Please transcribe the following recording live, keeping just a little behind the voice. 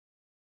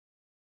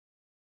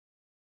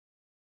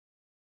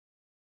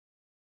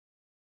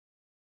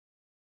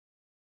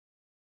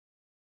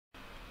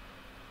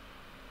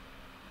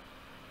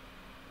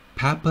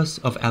Pappus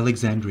of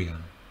Alexandria,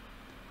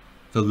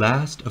 the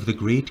last of the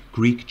great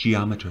Greek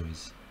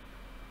geometers,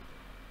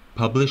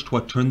 published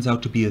what turns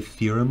out to be a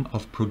theorem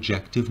of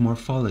projective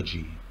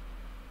morphology.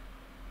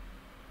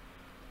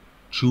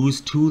 Choose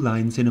 2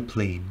 lines in a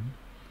plane,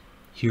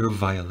 here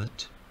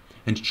violet,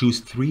 and choose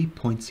 3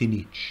 points in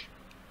each.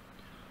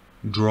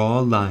 Draw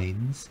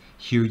lines,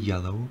 here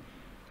yellow,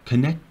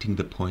 connecting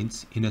the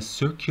points in a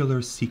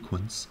circular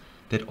sequence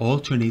that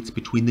alternates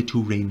between the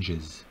 2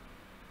 ranges.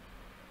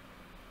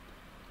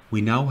 We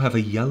now have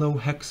a yellow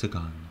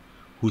hexagon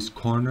whose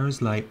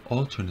corners lie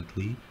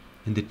alternately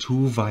in the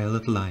 2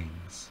 violet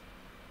lines.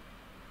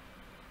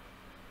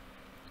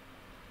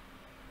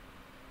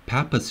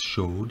 Pappus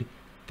showed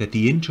that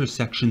the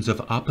intersections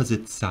of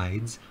opposite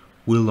sides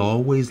will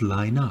always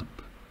line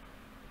up.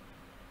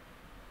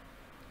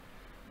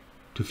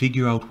 To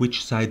figure out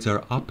which sides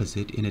are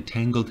opposite in a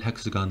tangled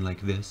hexagon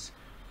like this,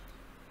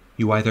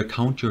 you either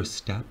count your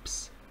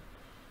steps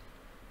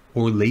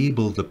or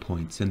label the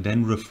points and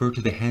then refer to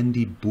the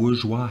handy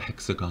bourgeois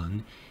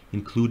hexagon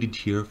included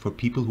here for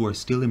people who are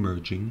still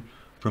emerging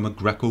from a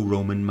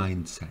Greco-Roman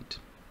mindset.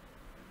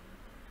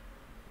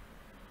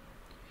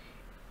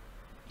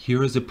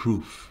 Here is a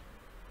proof.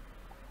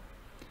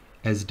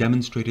 As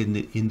demonstrated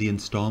in the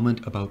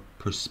installment about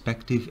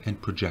perspective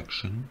and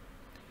projection,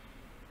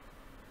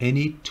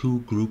 any 2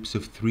 groups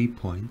of 3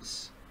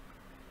 points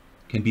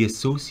can be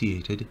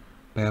associated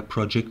by a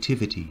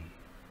projectivity.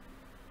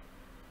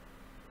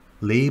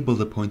 Label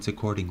the points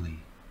accordingly.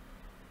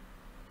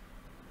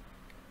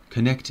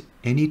 Connect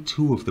any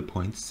 2 of the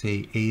points,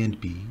 say A and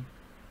B,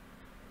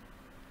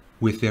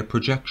 with their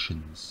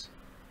projections,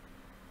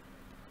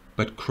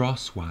 but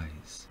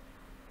crosswise.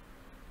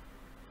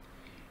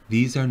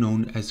 These are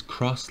known as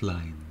cross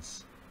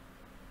lines.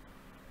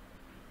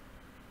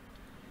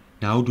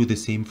 Now do the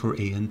same for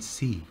A and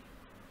C.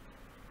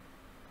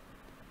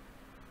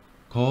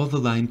 Call the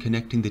line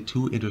connecting the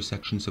 2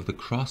 intersections of the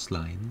cross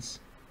lines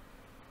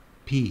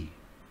P.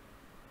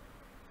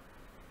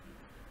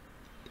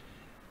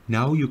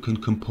 Now you can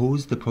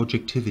compose the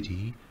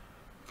projectivity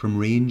from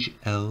range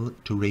L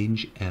to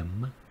range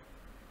M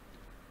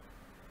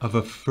of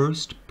a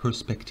first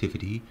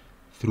perspectivity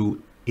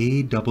through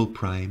A double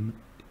prime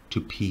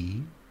to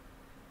P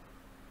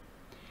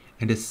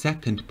and a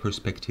second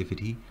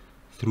perspectivity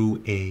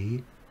through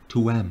A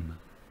to M.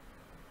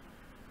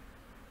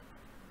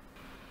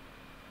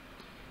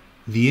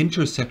 The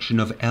intersection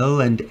of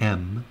L and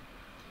M,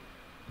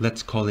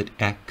 let's call it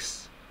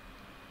X,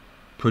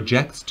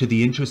 projects to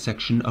the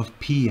intersection of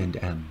P and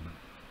M.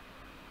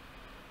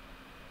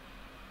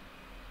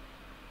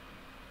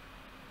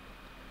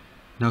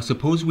 Now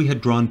suppose we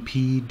had drawn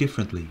P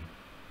differently.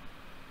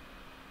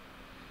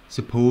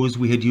 Suppose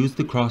we had used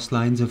the cross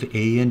lines of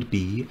A and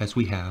B as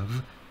we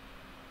have,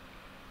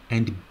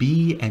 and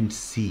B and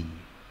C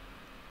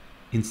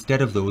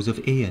instead of those of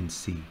A and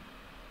C.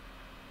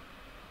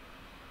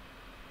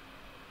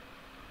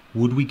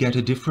 Would we get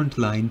a different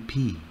line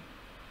P?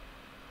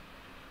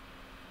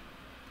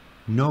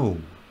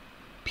 No,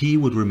 P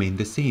would remain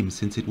the same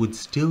since it would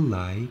still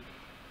lie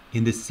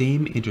in the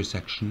same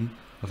intersection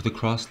of the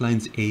cross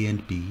lines A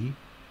and B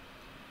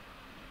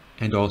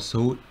and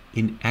also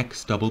in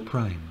X double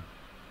prime.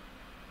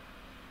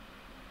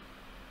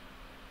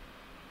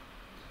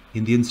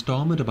 In the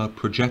installment about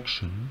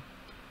projection,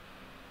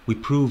 we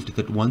proved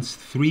that once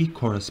 3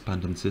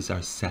 correspondences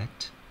are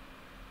set,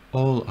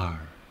 all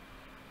are.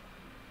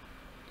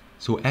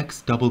 So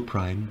X double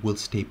prime will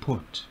stay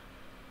put.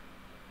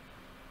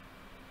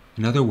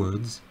 In other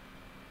words,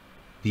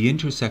 the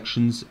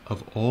intersections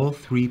of all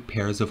 3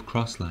 pairs of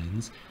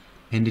crosslines,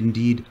 and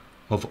indeed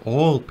of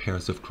all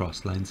pairs of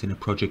crosslines in a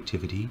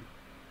projectivity,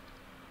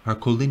 are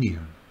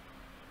collinear.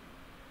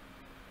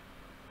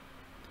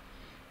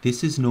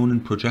 This is known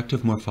in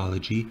projective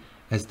morphology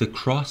as the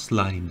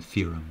cross-line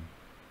theorem,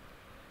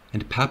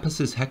 and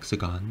Pappus's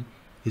hexagon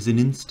is an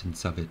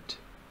instance of it.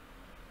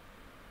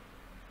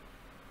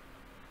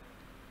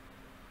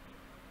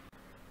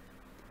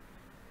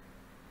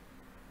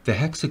 The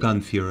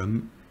hexagon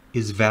theorem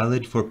is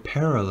valid for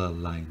parallel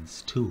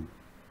lines too,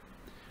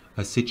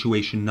 a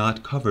situation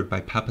not covered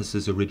by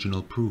Pappus's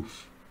original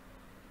proof.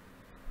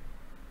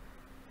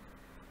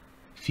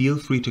 Feel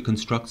free to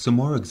construct some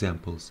more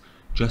examples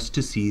just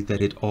to see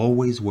that it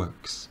always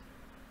works.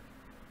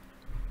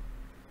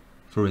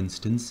 For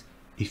instance,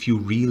 if you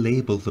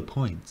relabel the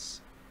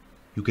points,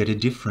 you get a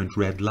different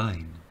red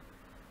line.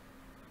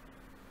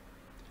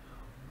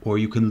 Or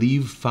you can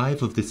leave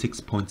 5 of the 6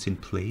 points in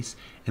place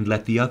and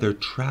let the other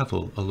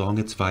travel along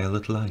its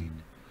violet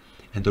line,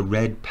 and the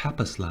red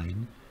Pappus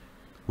line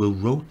will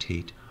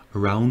rotate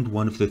around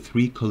one of the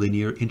 3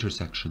 collinear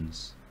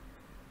intersections.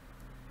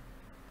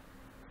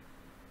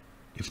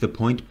 If the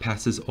point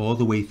passes all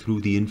the way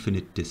through the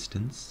infinite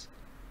distance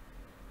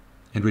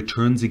and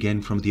returns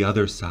again from the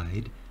other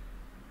side,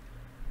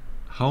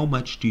 how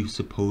much do you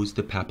suppose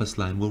the Pappus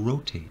line will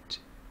rotate?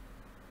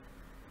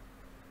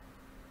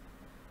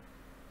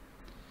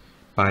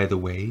 By the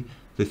way,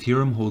 the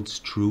theorem holds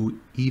true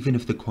even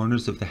if the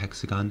corners of the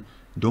hexagon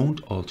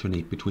don't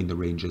alternate between the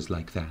ranges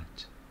like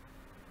that.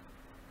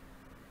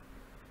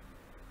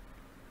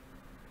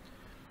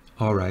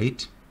 All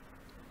right.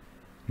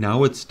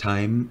 Now it's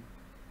time.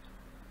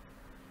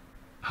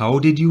 How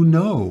did you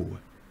know?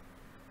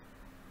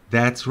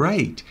 That's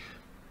right.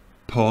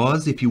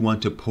 Pause if you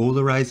want to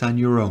polarize on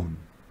your own.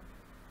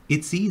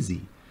 It's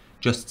easy.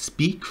 Just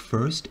speak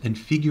first and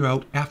figure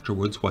out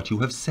afterwards what you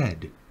have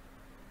said.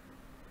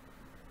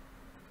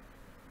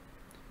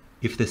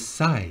 If the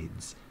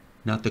sides,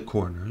 not the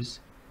corners,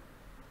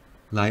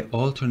 lie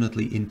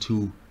alternately in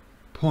 2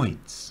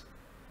 points,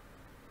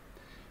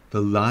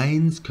 the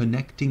lines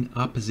connecting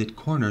opposite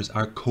corners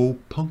are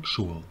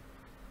co-punctual,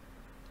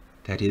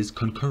 that is,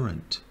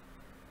 concurrent.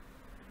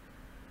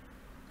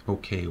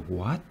 Okay,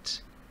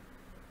 what?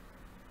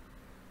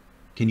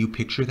 Can you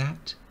picture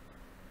that?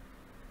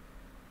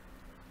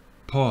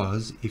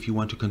 Pause if you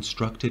want to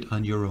construct it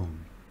on your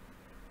own.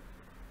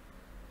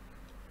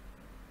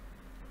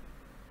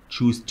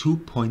 Choose 2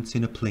 points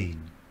in a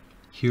plane,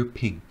 here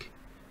pink,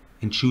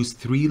 and choose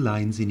 3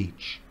 lines in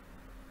each.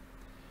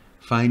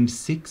 Find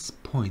 6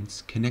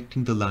 points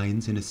connecting the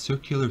lines in a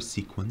circular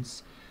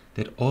sequence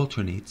that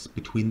alternates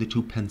between the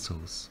 2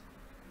 pencils.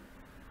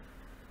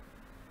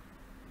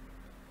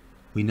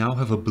 We now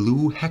have a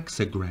blue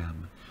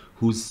hexagram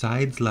whose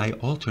sides lie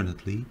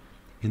alternately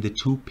in the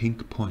 2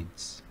 pink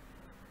points.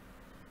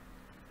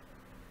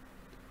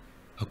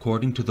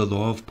 According to the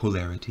law of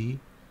polarity,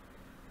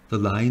 the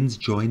lines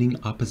joining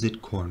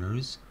opposite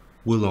corners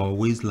will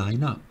always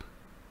line up.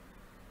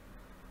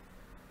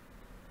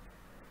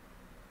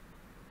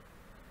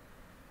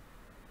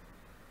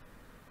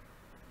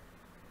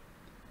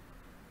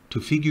 To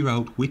figure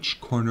out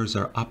which corners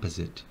are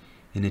opposite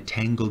in a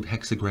tangled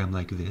hexagram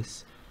like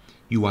this,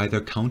 you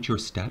either count your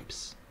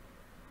steps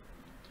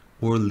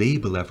or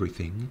label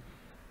everything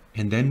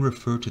and then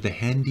refer to the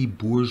handy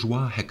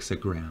bourgeois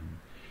hexagram,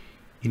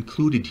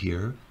 included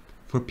here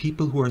for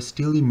people who are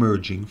still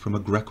emerging from a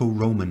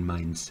Greco-Roman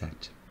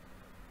mindset.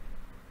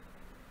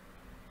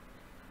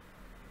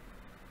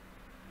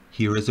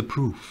 Here is a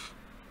proof.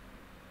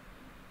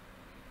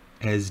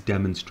 As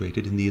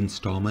demonstrated in the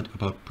installment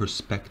about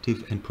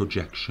perspective and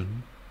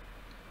projection,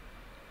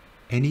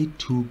 any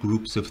 2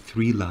 groups of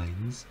 3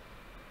 lines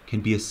can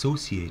be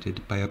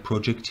associated by a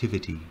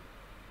projectivity.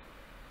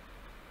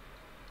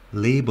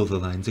 Label the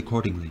lines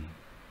accordingly.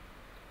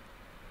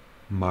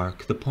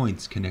 Mark the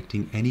points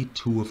connecting any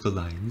 2 of the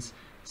lines,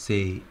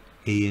 say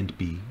A and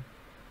B,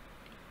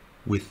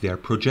 with their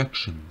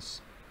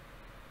projections,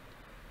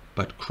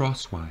 but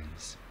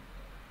crosswise.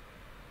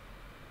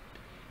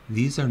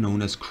 These are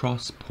known as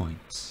cross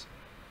points.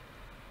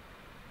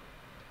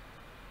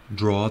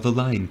 Draw the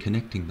line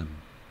connecting them.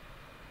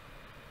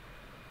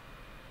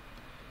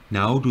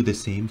 Now do the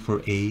same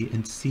for A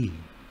and C.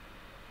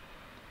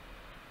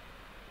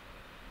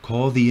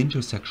 Call the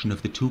intersection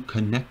of the 2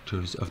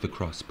 connectors of the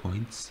cross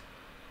points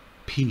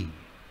P.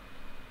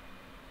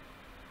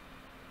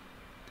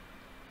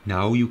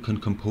 Now you can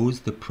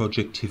compose the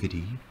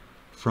projectivity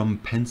from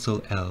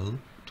pencil L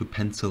to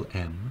pencil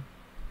M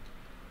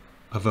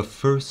of a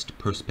first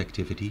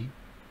perspectivity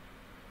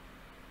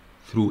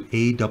through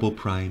A double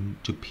prime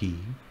to P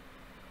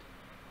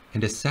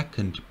and a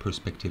second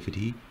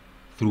perspectivity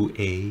through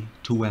A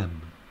to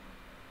M.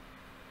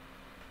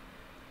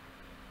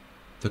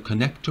 The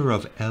connector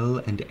of L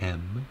and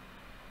M,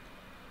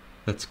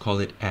 let's call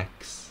it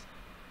X,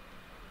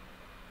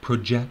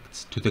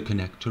 projects to the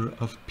connector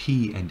of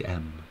P and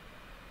M.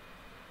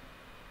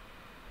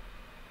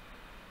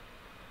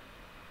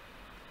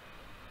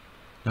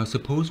 Now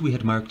suppose we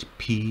had marked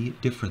P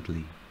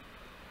differently.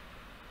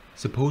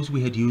 Suppose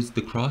we had used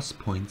the cross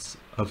points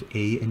of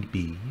A and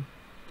B,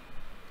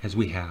 as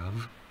we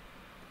have,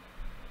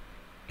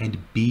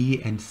 and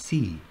B and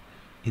C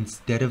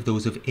instead of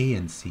those of A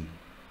and C.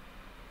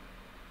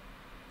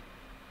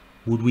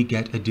 Would we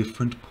get a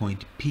different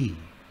point P?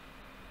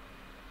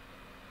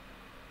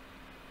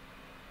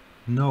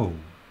 No,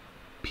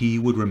 P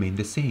would remain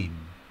the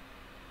same,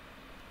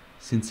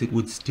 since it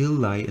would still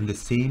lie in the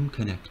same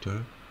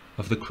connector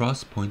of the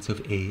cross points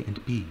of A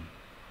and B,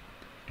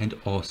 and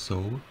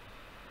also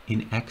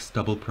in X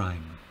double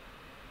prime.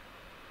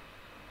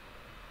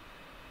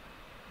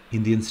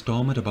 In the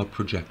installment about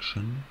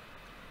projection,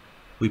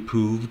 we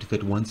proved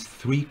that once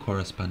 3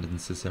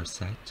 correspondences are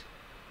set,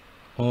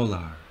 all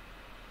are.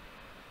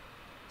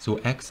 So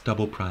X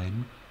double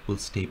prime will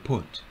stay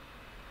put.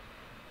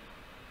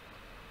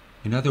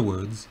 In other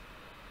words,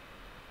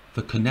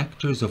 the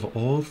connectors of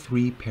all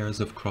 3 pairs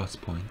of cross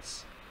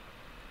points,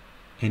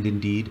 and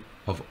indeed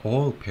of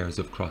all pairs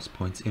of cross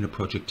points in a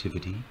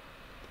projectivity,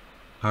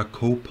 are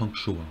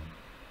co-punctual.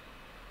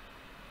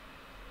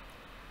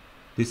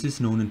 This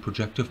is known in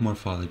projective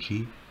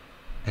morphology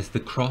as the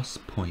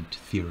cross-point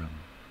theorem.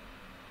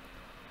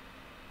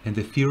 And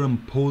the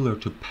theorem polar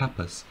to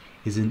Pappus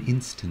is an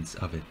instance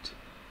of it.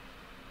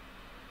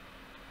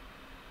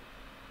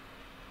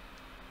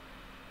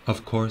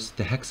 Of course,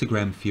 the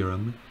hexagram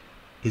theorem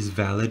is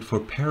valid for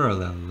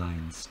parallel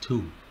lines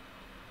too.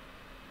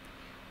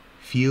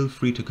 Feel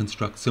free to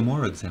construct some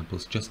more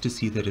examples just to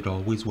see that it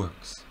always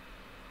works.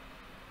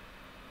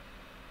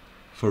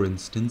 For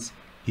instance,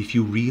 if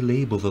you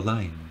relabel the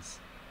lines,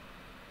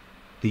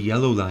 the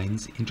yellow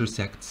lines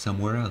intersect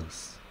somewhere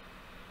else.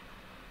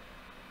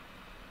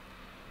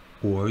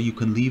 Or you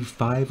can leave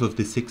 5 of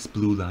the 6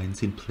 blue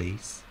lines in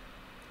place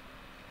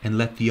and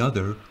let the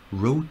other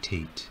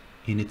rotate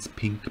in its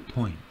pink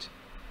point.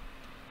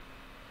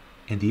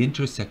 And the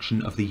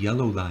intersection of the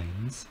yellow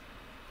lines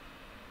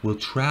will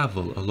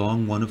travel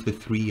along one of the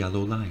 3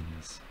 yellow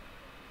lines.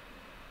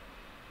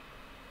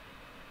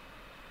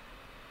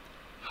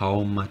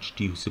 How much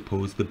do you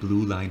suppose the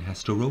blue line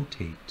has to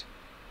rotate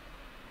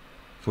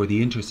for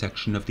the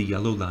intersection of the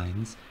yellow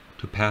lines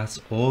to pass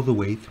all the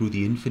way through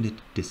the infinite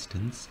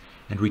distance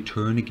and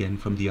return again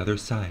from the other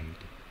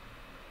side?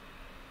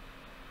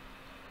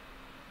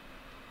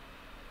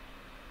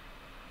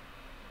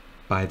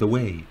 By the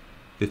way,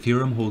 the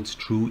theorem holds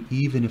true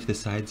even if the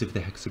sides of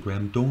the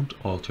hexagram don't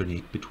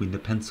alternate between the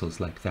pencils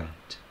like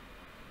that.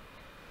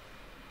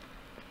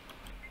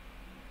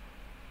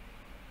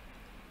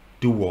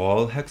 Do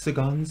all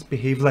hexagons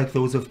behave like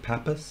those of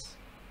Pappus,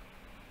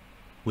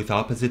 with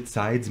opposite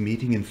sides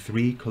meeting in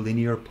 3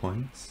 collinear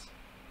points?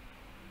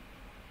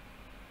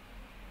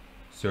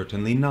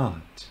 Certainly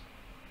not.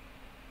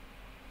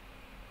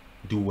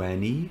 Do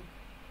any,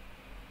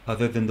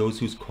 other than those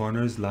whose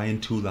corners lie in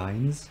 2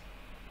 lines?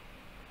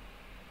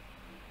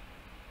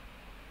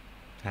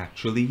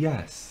 Actually,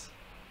 yes.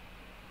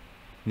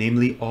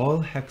 Namely, all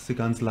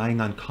hexagons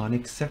lying on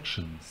conic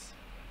sections.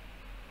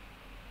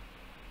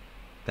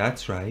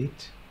 That's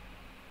right.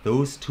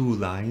 Those 2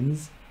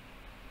 lines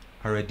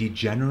are a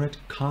degenerate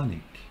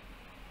conic.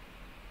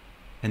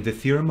 And the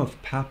theorem of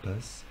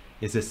Pappus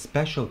is a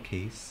special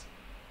case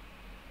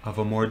of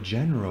a more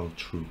general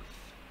truth.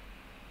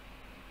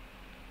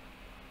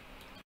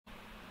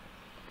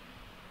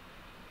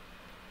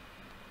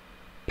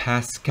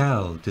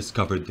 Pascal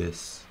discovered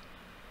this,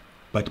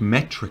 but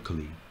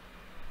metrically,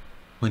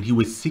 when he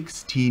was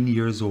 16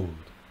 years old,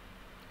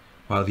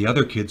 while the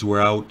other kids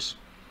were out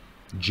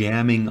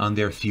jamming on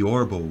their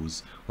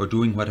theorbos or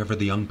doing whatever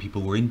the young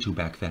people were into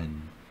back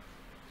then,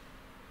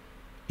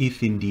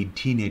 if indeed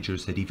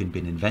teenagers had even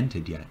been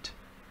invented yet.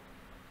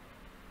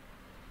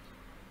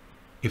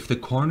 If the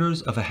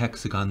corners of a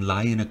hexagon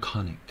lie in a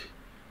conic,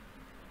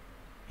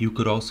 you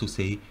could also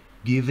say,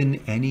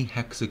 given any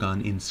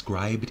hexagon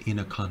inscribed in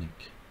a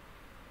conic,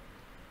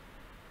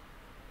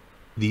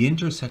 the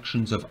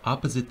intersections of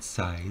opposite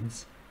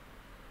sides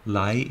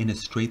lie in a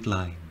straight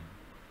line.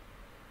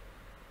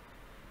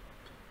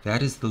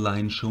 That is the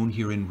line shown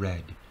here in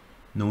red,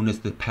 known as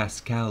the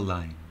Pascal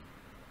line.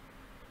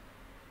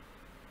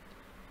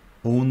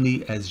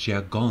 Only as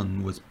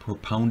Jagon was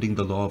propounding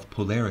the law of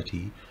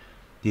polarity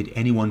did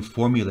anyone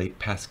formulate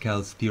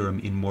Pascal's theorem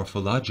in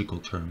morphological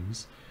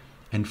terms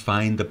and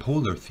find the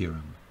polar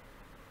theorem,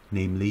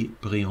 namely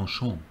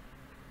Brianchon,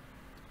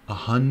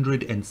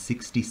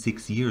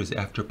 166 years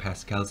after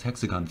Pascal's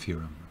hexagon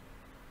theorem.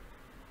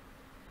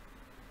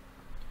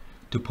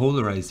 To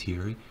polarize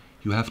here,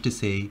 you have to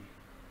say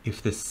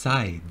if the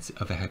sides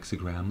of a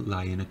hexagram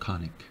lie in a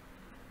conic.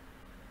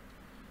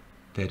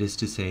 That is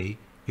to say,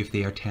 if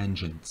they are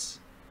tangents.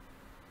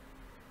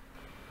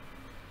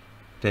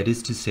 That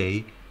is to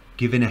say,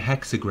 given a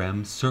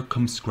hexagram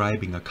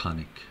circumscribing a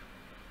conic.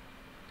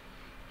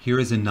 Here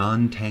is a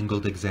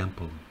non-tangled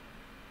example.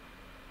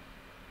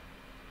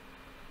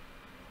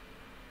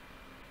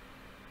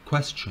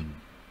 Question.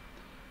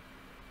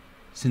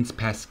 Since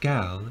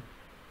Pascal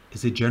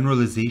is a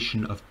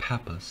generalization of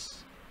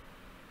Pappus,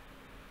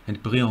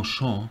 and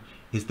Brianchon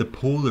is the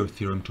polar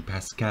theorem to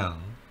Pascal,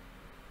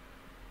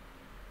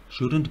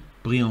 shouldn't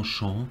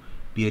Brianchon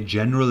be a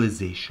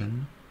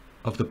generalization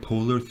of the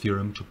polar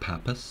theorem to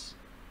Pappus?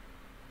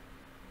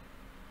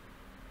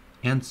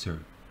 Answer: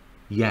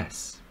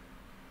 yes.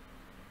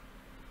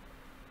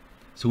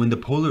 So in the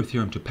polar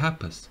theorem to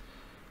Pappus,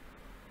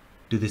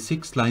 do the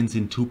 6 lines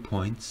in 2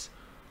 points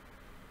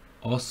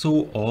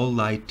also all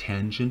lie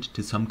tangent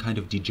to some kind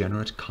of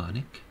degenerate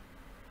conic?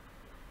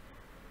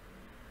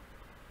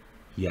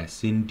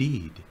 Yes,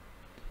 indeed.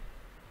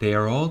 They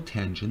are all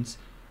tangents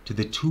to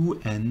the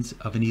 2 ends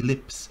of an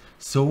ellipse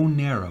so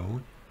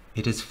narrow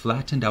it is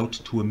flattened out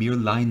to a mere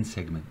line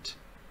segment,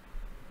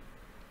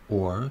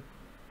 or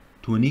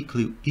to an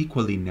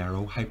equally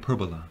narrow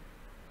hyperbola.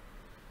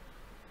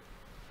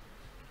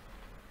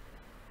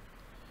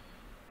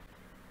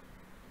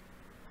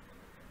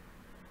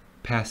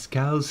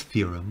 Pascal's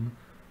theorem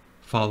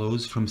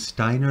follows from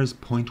Steiner's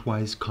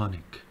pointwise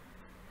conic,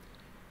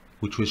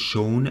 which was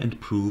shown and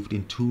proved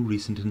in 2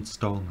 recent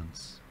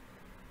installments.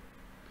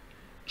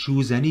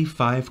 Choose any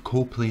 5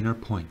 coplanar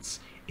points,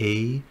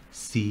 A,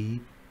 C,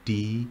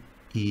 D,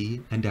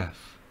 E, and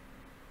F.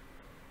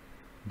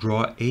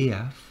 Draw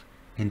AF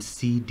and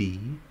CD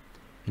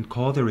and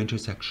call their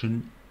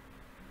intersection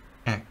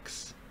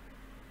X.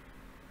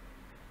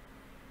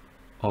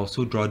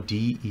 Also draw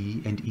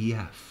DE and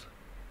EF.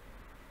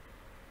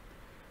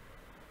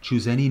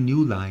 Choose any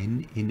new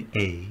line in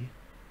A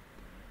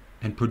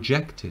and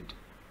project it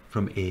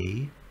from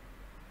A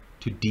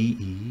to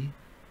DE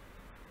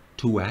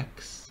to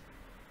X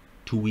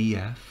to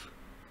EF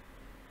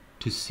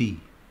to C.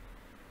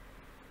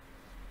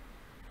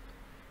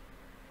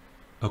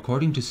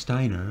 According to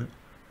Steiner,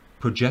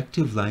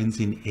 projective lines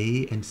in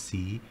A and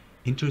C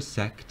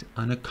intersect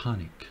on a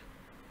conic.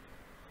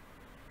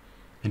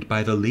 And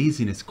by the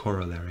laziness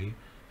corollary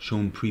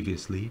shown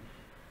previously,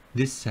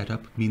 this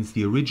setup means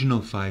the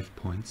original 5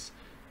 points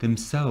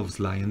themselves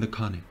lie in the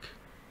conic.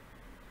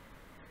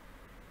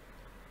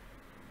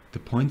 The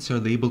points are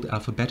labeled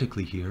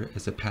alphabetically here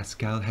as a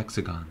Pascal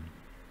hexagon.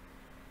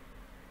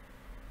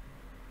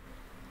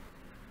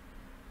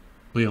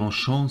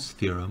 Brianchon's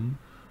theorem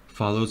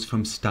follows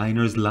from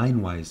Steiner's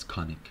line-wise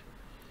conic,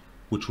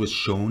 which was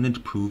shown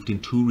and proved in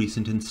 2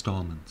 recent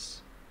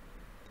installments.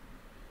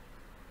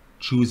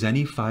 Choose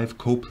any 5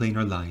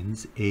 coplanar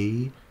lines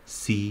A,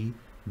 C,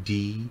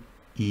 D,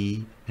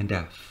 E, and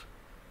F.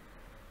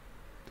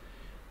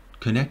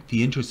 Connect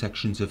the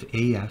intersections of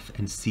AF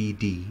and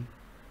CD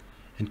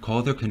and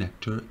call their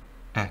connector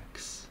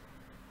X.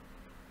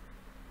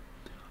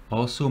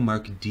 Also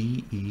mark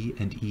DE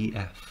and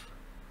EF.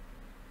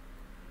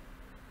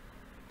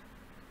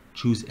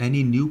 Choose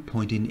any new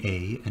point in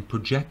A and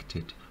project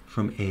it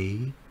from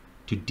A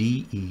to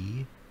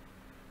DE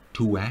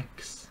to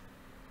X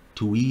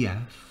to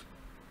EF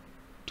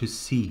to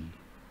C.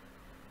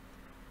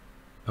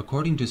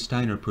 According to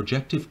Steiner,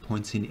 projective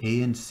points in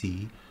A and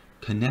C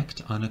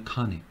connect on a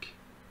conic.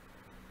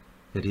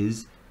 That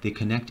is, they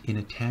connect in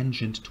a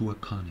tangent to a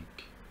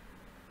conic.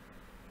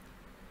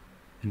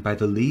 And by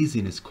the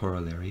laziness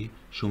corollary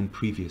shown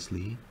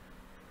previously,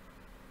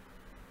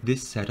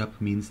 this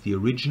setup means the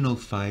original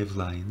 5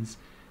 lines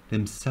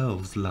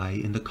themselves lie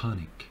in the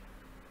conic.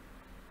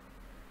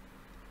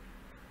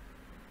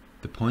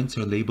 The points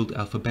are labeled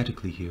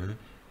alphabetically here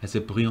as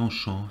a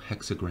Brianchon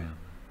hexagram.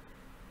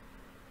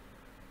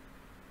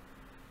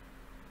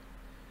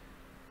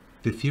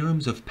 The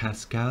theorems of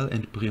Pascal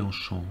and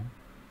Brianchon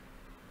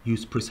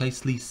use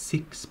precisely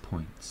 6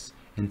 points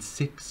and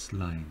 6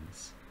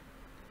 lines,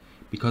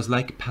 because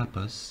like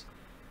Pappus,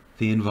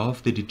 they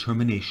involve the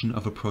determination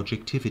of a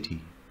projectivity,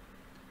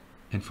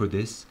 and for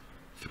this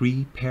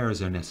 3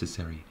 pairs are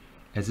necessary,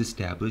 as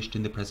established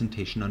in the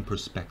presentation on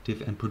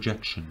perspective and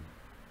projection.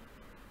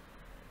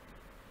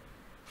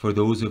 For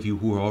those of you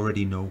who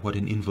already know what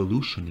an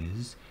involution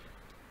is,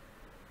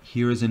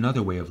 here is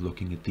another way of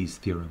looking at these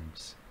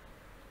theorems.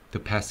 The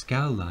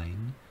Pascal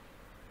line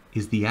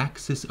is the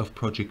axis of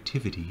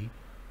projectivity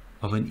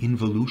of an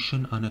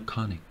involution on a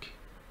conic,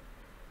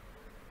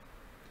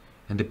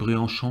 and the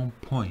Brianchon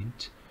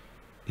point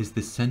is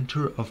the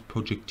center of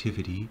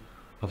projectivity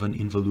of an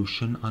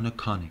involution on a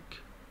conic.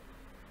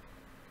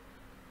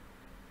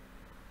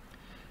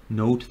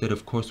 Note that,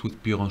 of course,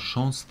 with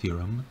Brianchon's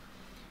theorem,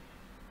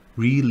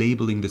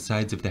 relabeling the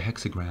sides of the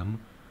hexagram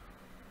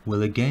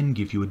will again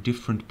give you a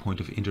different point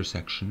of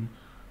intersection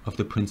of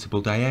the principal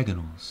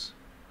diagonals.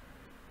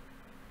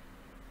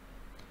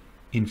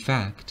 In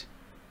fact,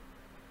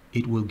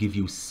 it will give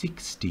you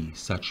 60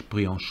 such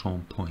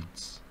Brianchon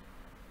points.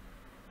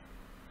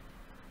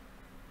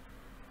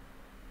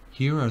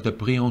 Here are the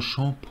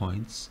Brianchon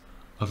points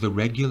of the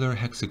regular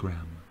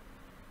hexagram.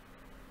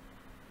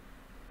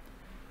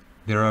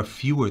 There are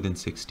fewer than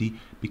 60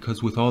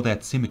 because with all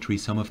that symmetry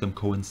some of them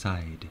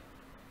coincide.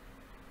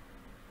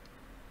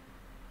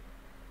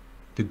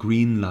 The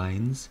green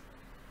lines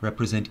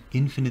represent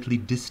infinitely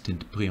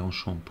distant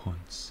Brianchon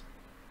points.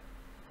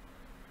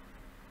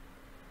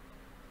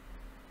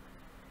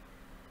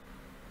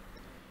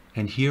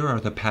 And here are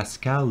the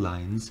Pascal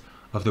lines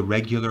of the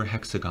regular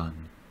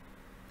hexagon.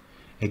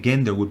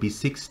 Again, there would be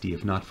 60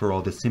 if not for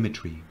all the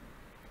symmetry.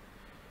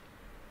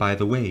 By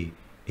the way,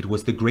 it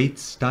was the great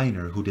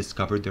Steiner who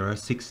discovered there are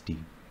 60.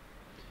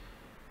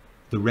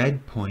 The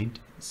red point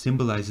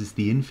symbolizes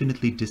the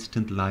infinitely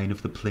distant line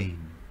of the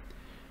plane,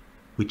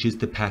 which is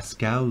the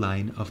Pascal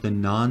line of the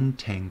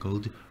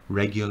non-tangled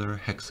regular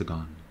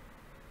hexagon.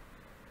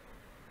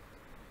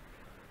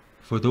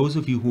 For those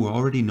of you who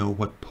already know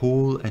what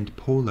pole and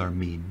polar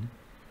mean,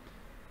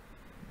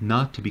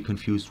 not to be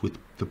confused with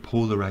the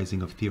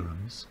polarizing of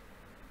theorems,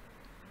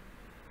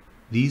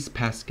 these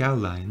Pascal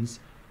lines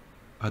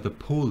are the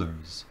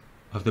polars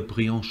of the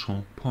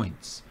Brianchon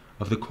points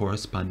of the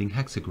corresponding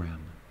hexagram.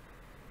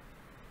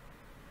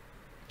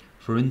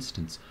 For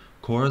instance,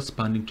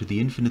 corresponding to the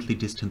infinitely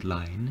distant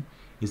line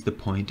is the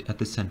point at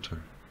the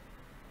center.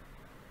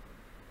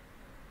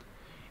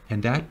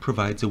 And that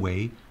provides a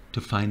way to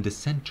find the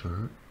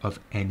center of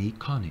any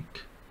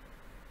conic.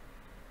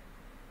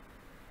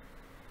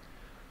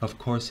 Of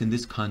course, in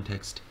this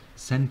context,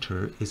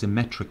 center is a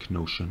metric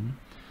notion,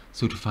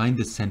 so to find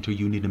the center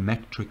you need a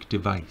metric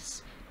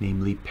device,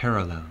 namely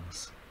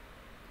parallels.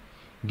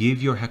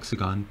 Give your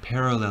hexagon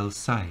parallel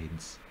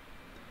sides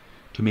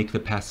to make the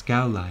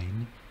Pascal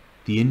line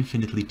the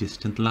infinitely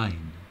distant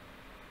line.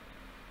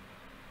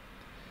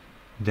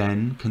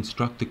 Then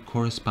construct the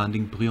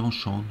corresponding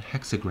Brianchon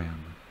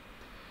hexagram,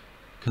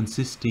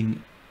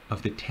 consisting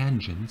of the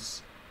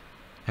tangents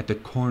at the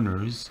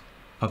corners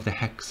of the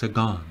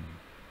hexagon.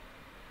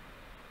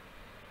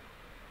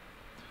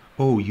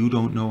 Oh, you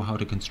don't know how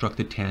to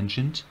construct a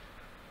tangent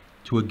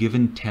to a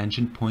given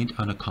tangent point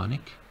on a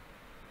conic?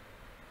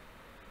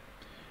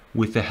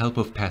 With the help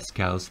of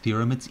Pascal's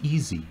theorem, it's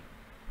easy.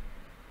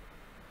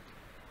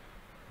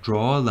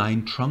 Draw a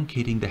line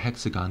truncating the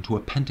hexagon to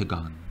a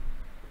pentagon,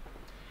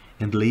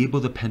 and label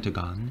the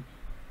pentagon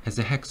as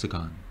a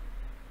hexagon.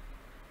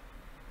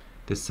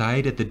 The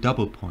side at the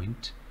double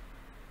point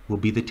will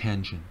be the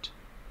tangent.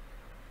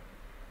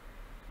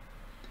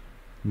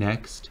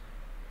 Next,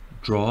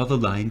 draw the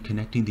line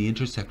connecting the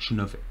intersection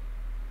of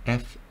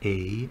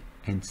FA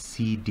and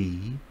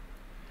CD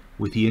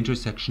with the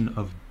intersection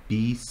of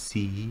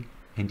BC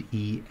and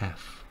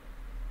EF,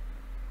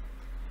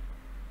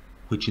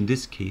 which in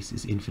this case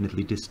is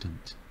infinitely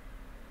distant.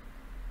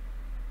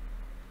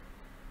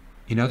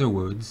 In other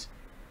words,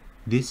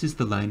 this is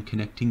the line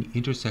connecting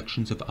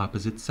intersections of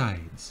opposite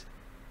sides,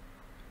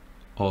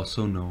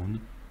 also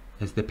known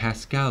as the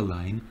Pascal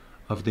line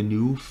of the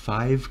new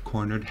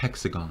 5-cornered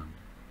hexagon.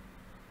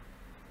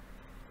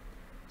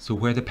 So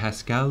where the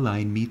Pascal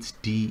line meets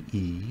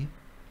DE,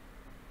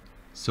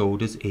 so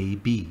does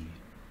AB.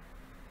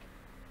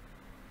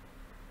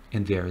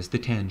 And there is the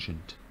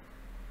tangent.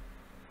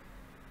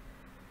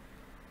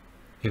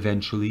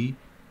 Eventually,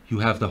 you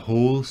have the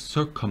whole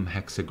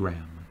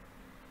circumhexagram.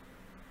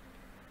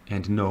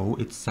 And no,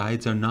 its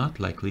sides are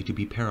not likely to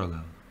be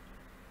parallel.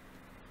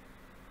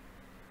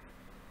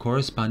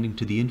 Corresponding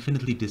to the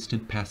infinitely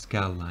distant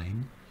Pascal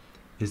line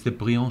is the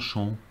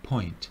Brianchon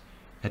point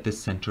at the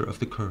center of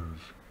the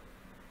curve.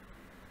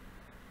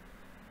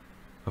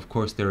 Of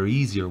course, there are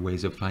easier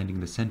ways of finding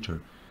the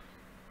center,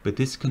 but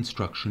this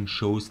construction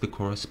shows the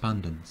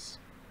correspondence.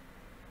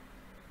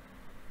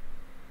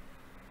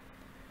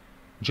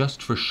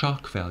 Just for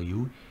shock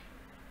value,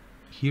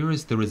 here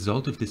is the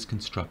result of this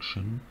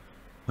construction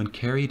when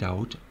carried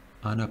out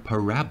on a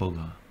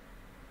parabola.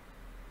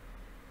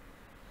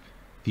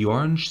 The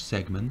orange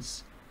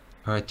segments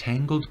are a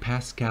tangled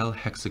Pascal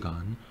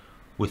hexagon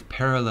with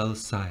parallel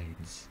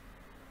sides.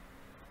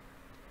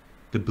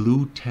 The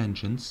blue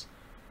tangents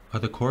are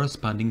the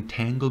corresponding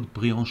tangled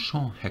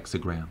Brianchon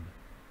hexagram,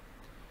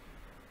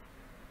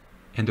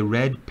 and the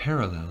red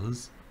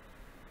parallels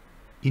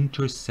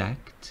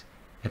intersect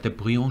at the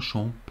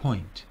Brianchon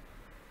point,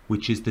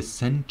 which is the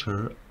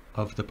center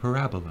of the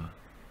parabola.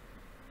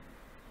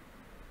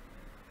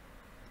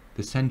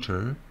 The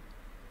center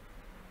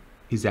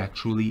is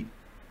actually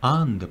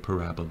on the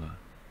parabola.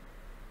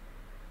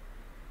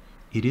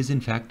 It is in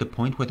fact the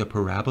point where the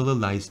parabola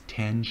lies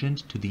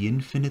tangent to the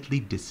infinitely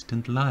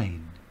distant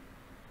line,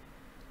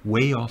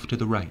 way off to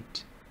the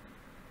right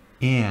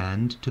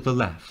and to the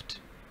left.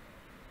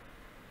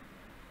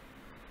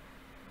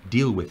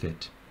 Deal with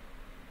it.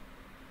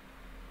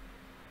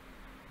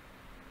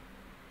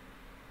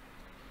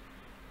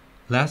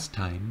 Last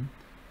time,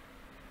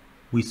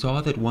 we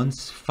saw that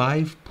once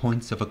 5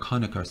 points of a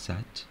conic are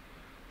set,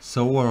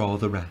 so are all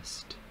the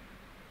rest.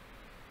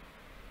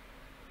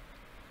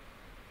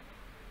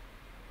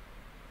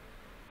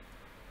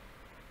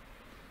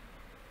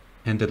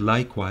 And that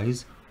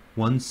likewise,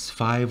 once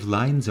 5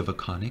 lines of a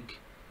conic,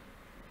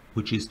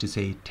 which is to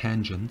say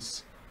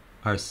tangents,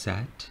 are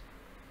set,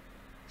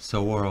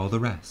 so are all the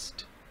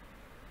rest.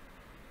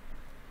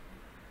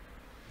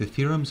 The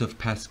theorems of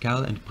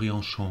Pascal and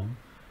Brianchon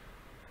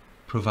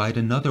provide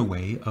another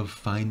way of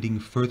finding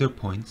further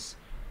points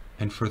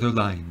and further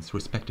lines,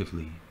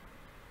 respectively.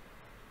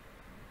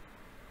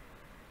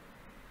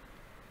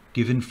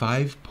 Given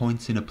 5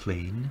 points in a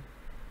plane,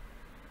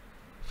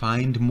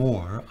 find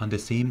more on the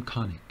same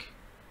conic.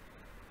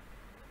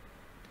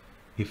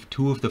 If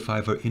 2 of the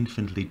 5 are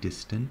infinitely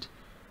distant,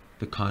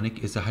 the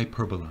conic is a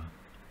hyperbola.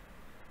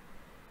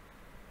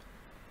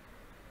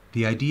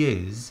 The idea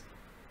is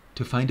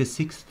to find a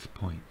 6th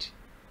point,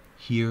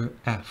 here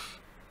F,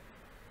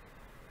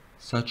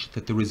 such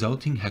that the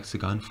resulting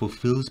hexagon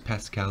fulfills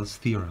Pascal's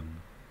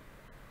theorem.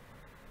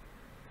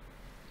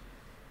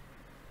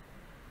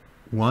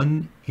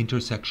 One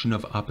intersection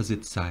of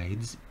opposite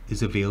sides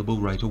is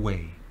available right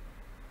away.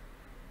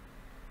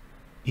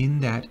 In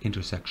that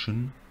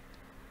intersection,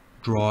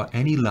 draw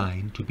any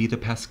line to be the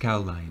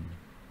Pascal line.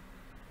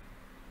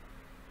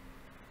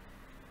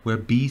 Where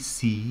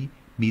BC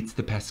meets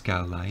the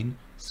Pascal line,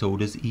 so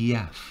does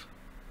EF.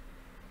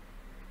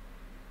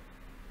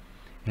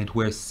 And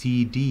where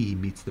CD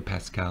meets the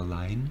Pascal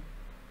line,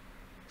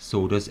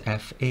 so does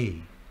FA.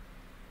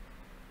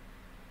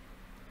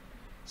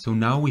 So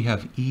now we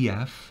have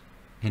EF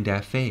and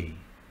FA,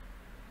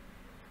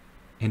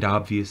 and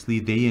obviously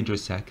they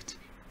intersect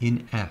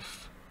in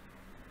F.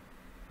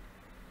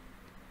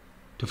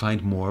 To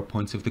find more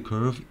points of the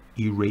curve,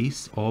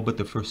 erase all but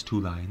the first 2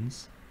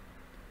 lines,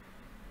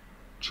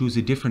 choose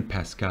a different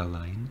Pascal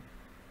line,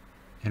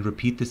 and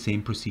repeat the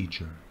same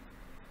procedure.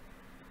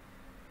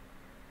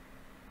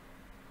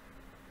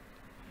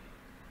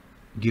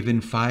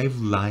 Given 5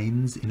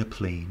 lines in a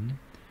plane,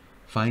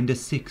 find a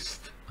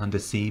 6th on the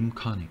same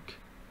conic.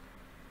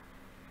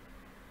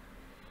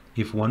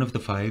 If one of the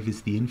 5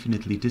 is the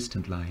infinitely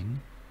distant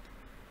line,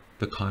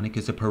 the conic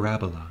is a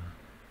parabola.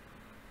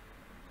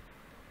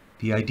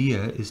 The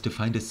idea is to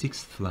find a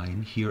 6th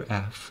line, here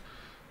F,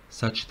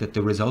 such that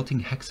the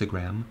resulting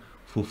hexagram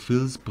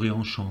fulfills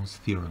Brianchon's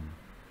theorem.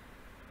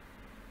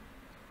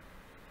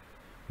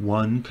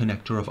 one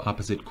connector of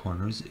opposite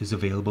corners is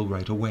available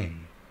right away.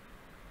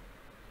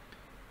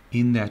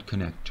 In that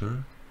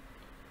connector,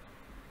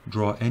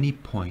 draw any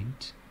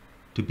point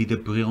to be the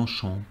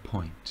Brianchon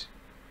point.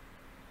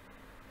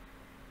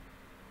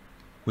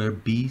 Where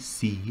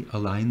BC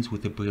aligns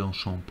with the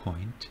Brianchon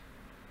point,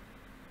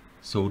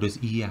 so does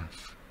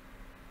EF.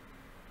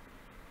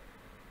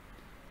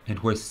 And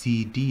where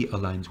CD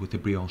aligns with the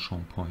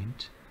Brianchon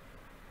point,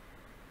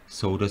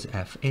 so does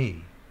FA.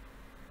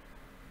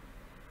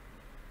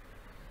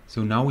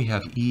 So now we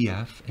have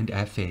EF and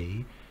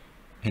FA,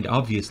 and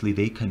obviously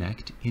they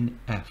connect in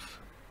F.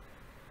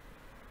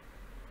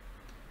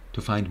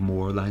 To find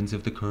more lines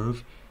of the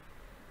curve,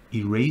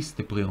 erase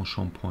the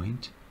Brianchon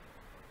point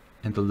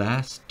and the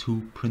last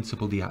two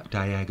principal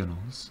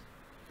diagonals,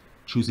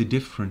 choose a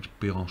different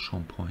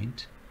Brianchon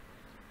point,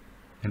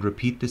 and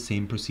repeat the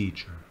same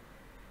procedure.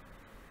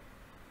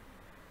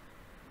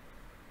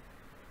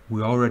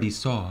 We already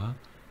saw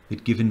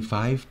that given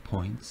 5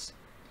 points,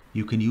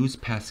 you can use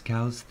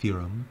Pascal's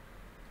theorem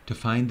to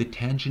find the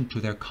tangent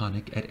to their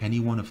conic at any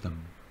one of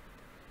them,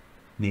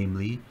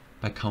 namely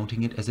by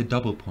counting it as a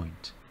double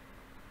point.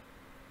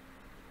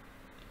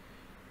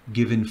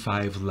 Given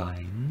 5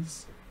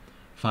 lines,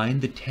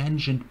 find the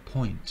tangent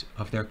point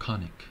of their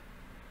conic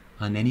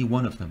on any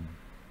one of them,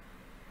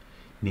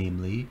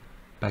 namely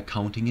by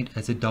counting it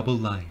as a double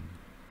line.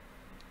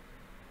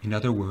 In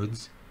other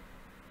words,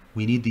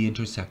 we need the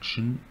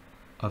intersection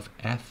of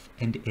F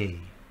and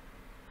A.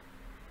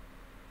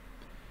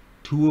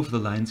 2 of the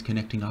lines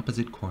connecting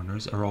opposite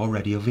corners are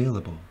already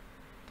available,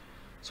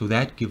 so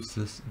that gives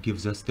us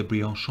the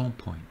Brianchon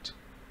point.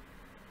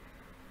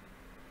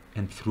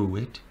 And through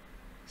it,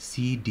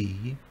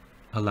 CD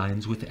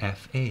aligns with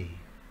FA.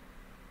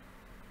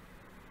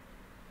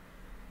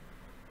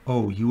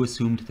 Oh, you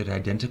assumed that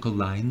identical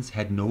lines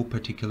had no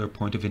particular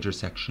point of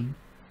intersection?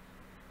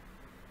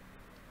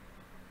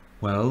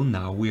 Well,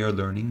 now we are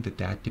learning that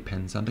that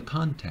depends on the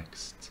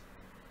context.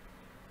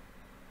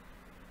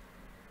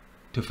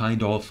 To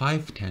find all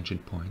 5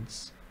 tangent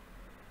points,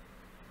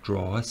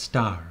 draw a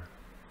star.